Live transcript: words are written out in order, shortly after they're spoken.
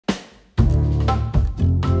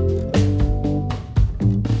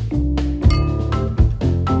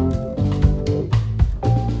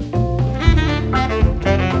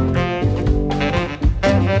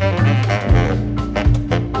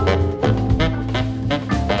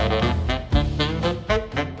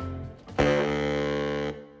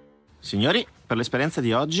Signori, per l'esperienza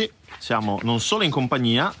di oggi siamo non solo in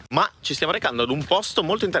compagnia, ma ci stiamo recando ad un posto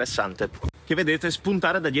molto interessante che vedete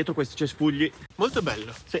spuntare da dietro questi cespugli. Molto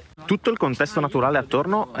bello. Sì. Tutto il contesto naturale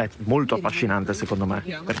attorno è molto affascinante secondo me,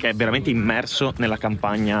 perché è veramente immerso nella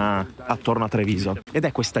campagna attorno a Treviso. Ed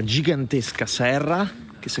è questa gigantesca serra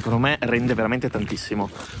che secondo me rende veramente tantissimo,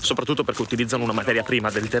 soprattutto perché utilizzano una materia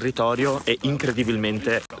prima del territorio e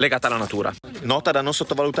incredibilmente legata alla natura. Nota da non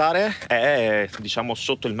sottovalutare è, diciamo,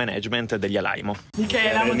 sotto il management degli Alajmo.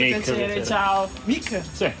 Michela, molto piacere, ciao. Mick?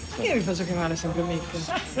 Sì. Io mi faccio chiamare sempre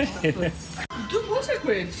Mick. Tu cosa è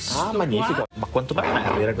questo? Ah, magnifico! Ma quanto bello è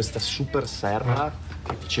avere questa super serra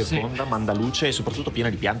che ti circonda, manda luce e soprattutto piena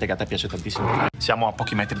di piante che a te piace tantissimo. Siamo a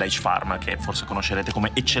pochi metri da Oggi Farm, che forse conoscerete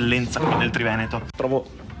come eccellenza qui nel Triveneto. Trovo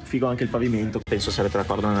figo anche il pavimento. Penso sarete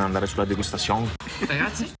d'accordo nell'andare sulla degustation.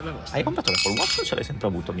 Ragazzi, Hai comprato l'Apple Watch o ce l'hai sempre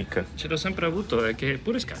avuto, Mick? ce l'ho sempre avuto e che è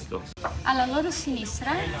pure scarico. Alla loro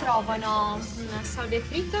sinistra trovano una salvia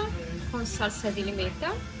fritta con salsa di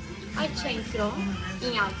limetta. Al centro,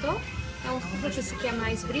 in alto, è un frutto che si chiama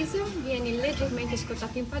ice breeze, viene leggermente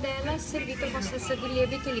scottato in padella, servito con salsa di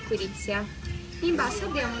lievito e liquirizia. In basso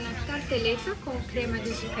abbiamo una tartelletta con crema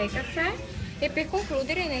di zucca e caffè e per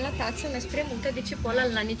concludere nella tazza una spremuta di cipolla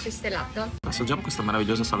all'anice stellato. Assaggiamo questa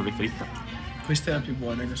meravigliosa salvia fritta. Questa è la più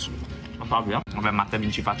buona in assoluto. Ma Fabio? Vabbè, ma te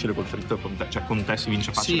vinci facile col fritto, cioè con te si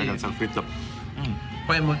vince facile Sì. grazie al fritto.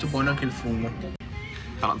 Poi è molto buono anche il fungo.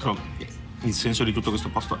 Tra l'altro il senso di tutto questo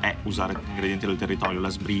posto è usare ingredienti del territorio, la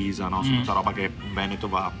sbrisa, no? Tutta roba che in Veneto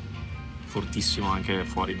va fortissimo anche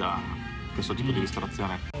fuori da questo tipo di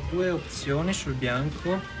ristorazione. Ho due opzioni sul bianco,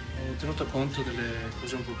 ho tenuto conto delle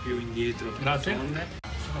cose un po' più indietro, più profonde.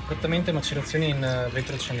 Sono prettamente macerazioni in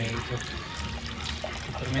vetrocemento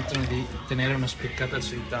che permettono di tenere una spiccata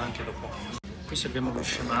acidità anche dopo. Qui serviamo lo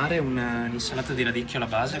scemare, un'insalata di radicchio alla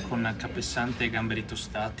base con capessante e gamberi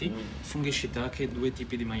tostati, funghi shiitake e due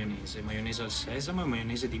tipi di maionese al sesamo e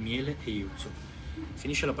maionese di miele e yuzu.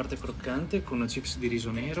 Finisce la parte croccante con chips di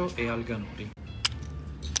riso nero e alga nori.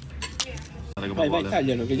 Vai,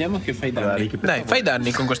 taglialo, vediamo che fai danni. Dai, fai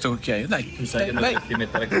danni con questo cucchiaio, dai.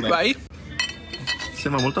 Vai.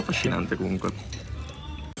 Sembra molto affascinante comunque.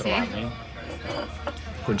 Sì.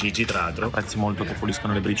 Con Gigi tra l'altro. Apprezzi molto che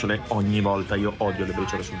puliscano le briciole ogni volta, io odio le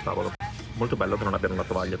briciole sul tavolo. Molto bello che non abbiano una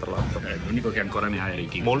tovaglia tra l'altro. L'unico che ancora ne ha è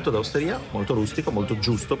Ricky. Molto d'osteria, molto rustico, molto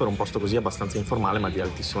giusto per un posto così abbastanza informale ma di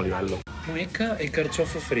altissimo livello. Moecca e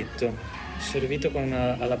carciofo fritto, servito con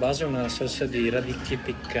alla base una salsa di radicchie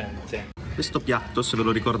piccante. Questo piatto, se ve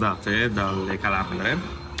lo ricordate dalle calandre,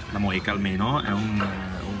 la moeca almeno, è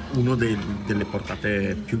uno delle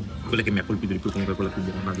portate più, quelle che mi ha colpito di più, comunque quella più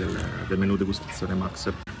buona del menù degustazione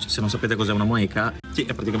Max. Cioè, se non sapete cos'è una moeca, sì,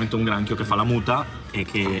 è praticamente un granchio che fa la muta e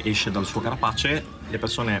che esce dal suo carapace. Le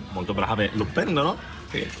persone molto brave lo prendono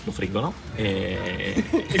e lo friggono e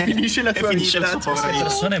finisce la sua vita. Queste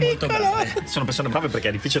persone molto brave. Sono persone brave perché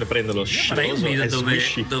è difficile prenderlo Farei un scivoloso video e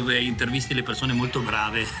squishy. dove intervisti le persone molto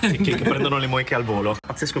brave. che prendono le moeche al volo.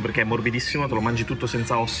 Pazzesco perché è morbidissimo, te lo mangi tutto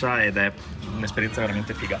senza ossa ed è un'esperienza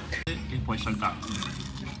veramente figa. E poi saltare.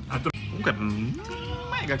 Comunque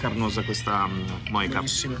mega carnosa questa moeca.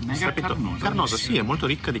 Mega carnosa. Carnosa, sì, è molto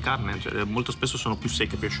ricca di carne, cioè, molto spesso sono più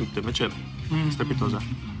secche, più asciutte, invece strepitosa.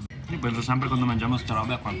 Io penso sempre quando mangiamo sta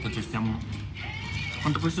roba quanto ci stiamo.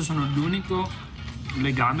 Quanto questo sono l'unico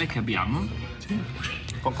legame che abbiamo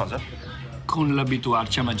Con cosa? con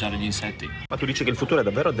l'abituarci a mangiare gli insetti. Ma tu dici che il futuro è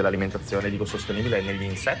davvero dell'alimentazione, dico, sostenibile negli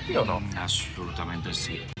insetti o no? Assolutamente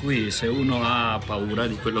sì. Qui se uno ha paura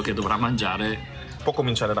di quello che dovrà mangiare, Può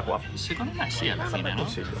cominciare da qua. secondo me sì, alla fine, no?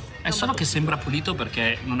 Consiglio. È solo che sembra pulito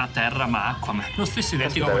perché non ha terra ma acqua, ma è lo stesso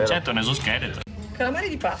identico È vero. concetto, è un esoscheletro. Calamari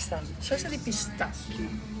di pasta, salsa di pistacchi,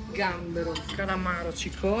 gambero, calamaro,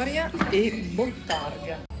 cicoria e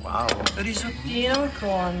bottarga. Wow. Risottino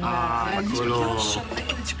con quello-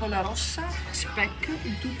 sorbetto di cipolla rossa, speck,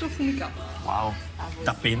 il tutto affumicato. Wow.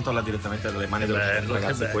 Da pentola direttamente dalle mani dello chef,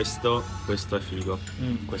 ragazzi, questo è figo.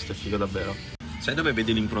 Questo è figo davvero. Sai dove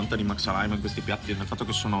vedi l'impronta di Max Alajmo in questi piatti? Nel fatto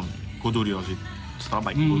che sono goduriosi. Questa roba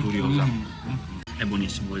è goduriosa. È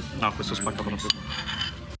buonissimo questo. No, questo spacca proprio.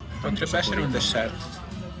 Potrebbe essere un dessert.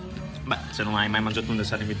 Beh, se non hai mai mangiato un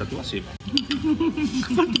dessert in vita tua, sì.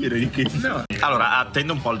 Direi che No. allora,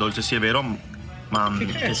 attendo un po' il dolce, sì è vero, ma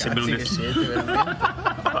è sempre un Che siete, veramente.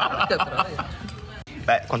 Porca troia.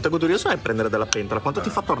 Beh, quanto è godurioso è prendere dalla pentola? Quanto ti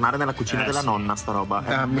fa tornare nella cucina della nonna sta roba?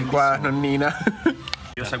 Dammi qua, nonnina.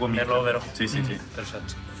 Io seguo Mick. vero? Sì, sì, sì.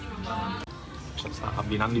 Perfetto. Cioè, sta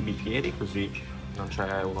abbinando i bicchieri così non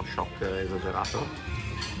c'è uno shock esagerato.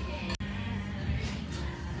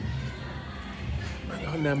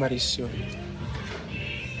 Madonna, è amarissimo.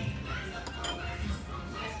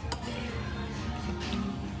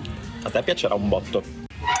 te piacerà un botto.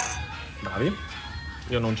 Bravi.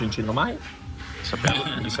 Io non cincillo mai.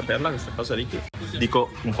 Di saperla questa cosa, Ricky. Dico,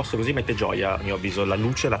 un posto così mette gioia, a mio avviso. La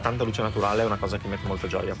luce, la tanta luce naturale è una cosa che mette molto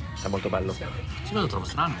gioia. È molto bello. Sì, ma lo trovo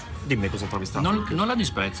strano. Dimmi cosa trovi strano. Non la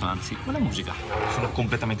disprezzo, anzi, ma la musica. Sono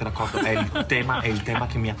completamente d'accordo. È il tema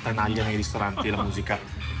che mi attanaglia nei ristoranti, la musica.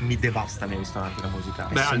 Mi devasta nei ristoranti la musica.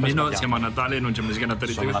 Beh, almeno siamo a Natale e non c'è musica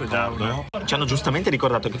natalizia. Questo già. Ci hanno giustamente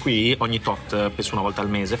ricordato che qui ogni tot, penso una volta al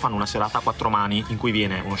mese, fanno una serata a 4 mani in cui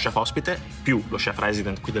viene uno chef ospite, più lo chef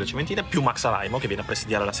resident qui delle Cementine, più Max Alajmo che viene a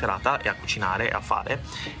presidiare la serata e a cucinare e a fare.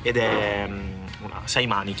 Ed è una 6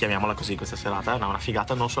 mani, chiamiamola così, questa serata. È una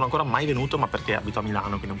figata. Non sono ancora mai venuto, ma perché abito a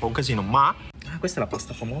Milano, quindi è un po' un casino. Ma questa è la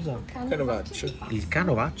pasta famosa. Canovaccio. Il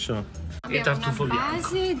canovaccio. Abbiamo una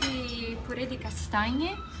base di purè di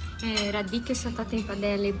castagne, radicchie saltate in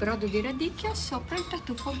padelle e brodo di radicchio sopra il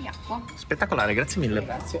tartufo bianco. Spettacolare, grazie mille.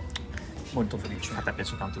 Grazie. Molto felice. A te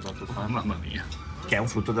piace tanto il tartufo? Mamma mia. Che è un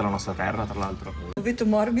frutto della nostra terra, tra l'altro. Ovetto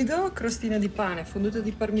morbido, crostina di pane, fonduta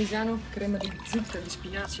di parmigiano, crema di zucca, di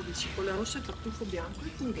spinaci, di cipolla rossa, tartufo bianco e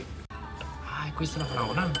funghi. Ah, e questa è la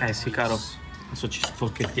faraona? Sì, caro. Adesso ci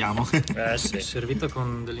sforchettiamo. Sì. Servito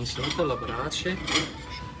con dell'insalata alla brace.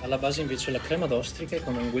 Alla base invece la crema d'ostriche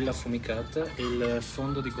con anguilla affumicata e il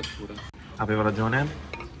fondo di cottura. Avevo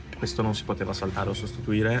ragione. Questo non si poteva saltare o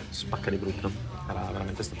sostituire, spacca di brutto. Era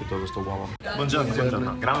veramente strepitoso sto uovo.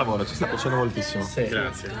 Buongiorno. Gran lavoro, ci sta piacendo moltissimo. Sì.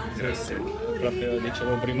 Grazie. Proprio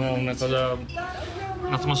dicevo prima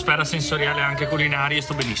un'atmosfera sensoriale anche culinaria e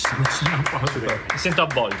sto benissimo. Mi sento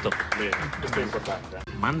avvolto. Bene, questo è importante.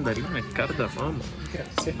 Mandarino e cardamomo.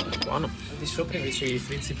 Grazie. Buono. Di sopra invece i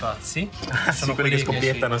frizzi pazzi. Sono quelli che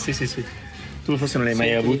scoppiettano, sì. Tu forse non li hai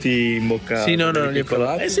mai avuti in bocca? Sì, no, non li ho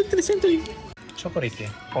provati. Senti. Cioccolati.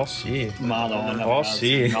 Oh sì. Madonna. Oh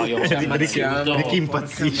sì. No, io di chi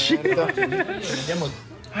impazzisci? Andiamo.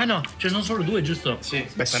 Ah no, ce ne sono solo 2, giusto? Sì.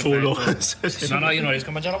 Beh, solo. No, io non riesco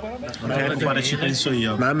a mangiarla qua. Non è occupare, ci penso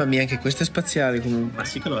io. Mamma mia, anche questo è spaziale comunque. Ma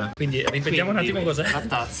sì che lo è. Quindi ripetiamo un attimo cos'è. La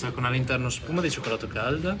tazza con all'interno spuma di cioccolato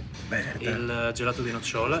calda, il gelato di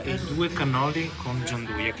nocciola e 2 cannoli con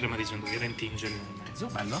gianduia, crema di gianduia, lentigine in mezzo.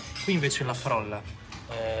 Bello. Qui invece la frolla.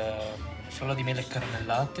 Frolla di mele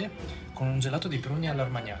caramellate con un gelato di prugne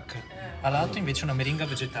all'armagnac. A lato invece una meringa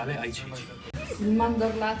vegetale ai ceci. Il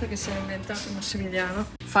mandorlato che si è inventato Massimiliano,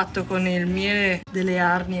 fatto con il miele delle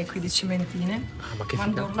arnie qui di Cementine. Ma che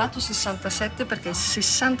mandorlato 67 perché il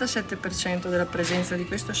 67% della presenza di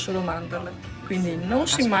questo è solo mandorle. Quindi non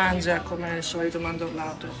si mangia come il solito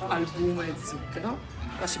mandorlato, albume e zucchero,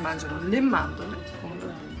 ma si mangiano le mandorle con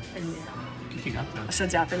l'albume e il miele. Che figata.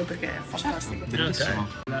 Assaggiatelo perché è fantastico. Bellissimo.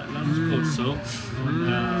 L'anno scorso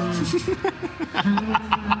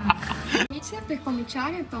Inizia per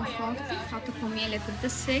cominciare il panforte fatto con miele e frutta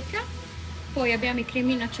secca, poi abbiamo il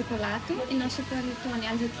cremino al cioccolato, il nostro panettone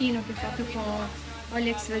al zucchino che è fatto con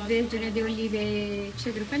olio extravergine di olive e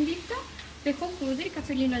cedro candito, per concludere il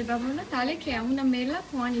cappellino al Babbo Natale che è una mela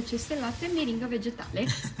con anice stellato e meringa vegetale.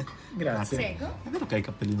 Grazie. Prego. È vero che hai il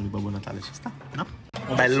cappellino di Babbo Natale, ci sta? No?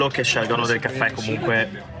 Bello che scelgono del caffè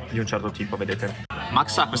comunque di un certo tipo, vedete.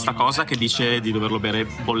 Max ha questa cosa che dice di doverlo bere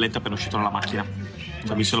bollente appena uscito dalla macchina.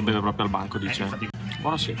 Cioè lui se lo beve proprio al banco, dice.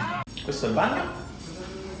 Buono sì. Questo è il bagno.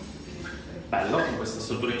 Bello, con questa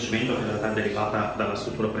struttura in cemento che in realtà è derivata dalla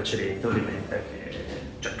struttura precedente,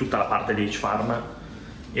 ovviamente. Cioè tutta la parte di H-Farm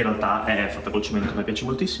in realtà è fatta col cemento, mi piace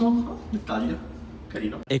moltissimo. Dettaglio.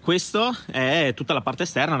 Carino. E questo è tutta la parte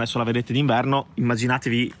esterna, adesso la vedete d'inverno,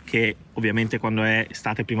 immaginatevi che ovviamente quando è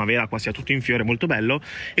estate e primavera qua sia tutto in fiore, molto bello,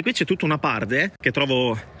 e qui c'è tutta una parte che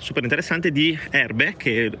trovo super interessante di erbe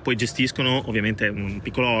che poi gestiscono, ovviamente un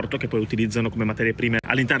piccolo orto che poi utilizzano come materie prime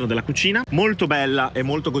all'interno della cucina. Molto bella e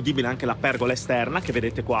molto godibile anche la pergola esterna che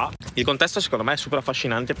vedete qua. Il contesto secondo me è super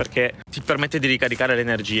affascinante perché ti permette di ricaricare le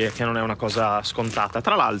energie, che non è una cosa scontata.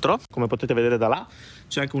 Tra l'altro, come potete vedere da là,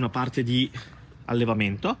 c'è anche una parte di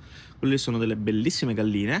allevamento. Quelle sono delle bellissime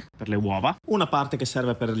galline per le uova, una parte che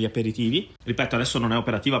serve per gli aperitivi. Ripeto, adesso non è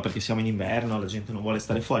operativa perché siamo in inverno, la gente non vuole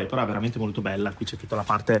stare fuori, però è veramente molto bella. Qui c'è tutta la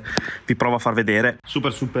parte, vi provo a far vedere,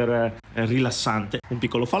 super rilassante, un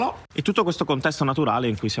piccolo falò e tutto questo contesto naturale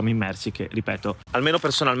in cui siamo immersi che, ripeto, almeno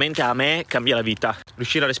personalmente a me cambia la vita.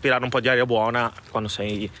 Riuscire a respirare un po' di aria buona quando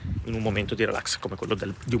sei in un momento di relax come quello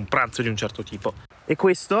di un pranzo di un certo tipo. E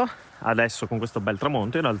questo, adesso con questo bel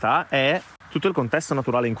tramonto, in realtà è tutto il contesto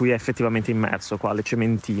naturale in cui è effettivamente immerso qua, le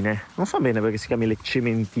cementine. Non so bene perché si chiami le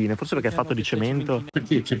cementine, forse perché è fatto di cemento.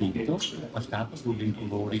 Perché il cemento è stato con dei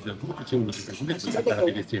colori, c'è uno che per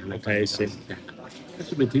rivestirlo. Ok, sì. La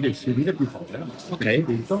cementina è simile più povera. Ok,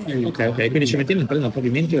 quindi cementine prende un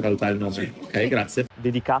pavimento in realtà il nome. Ok, grazie.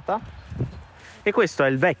 Dedicata E questo è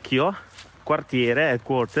il vecchio quartiere,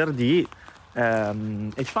 headquarter di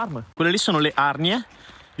Edge Farm. Quelle lì sono le arnie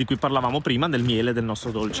di cui parlavamo prima, del miele del nostro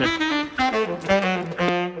dolce.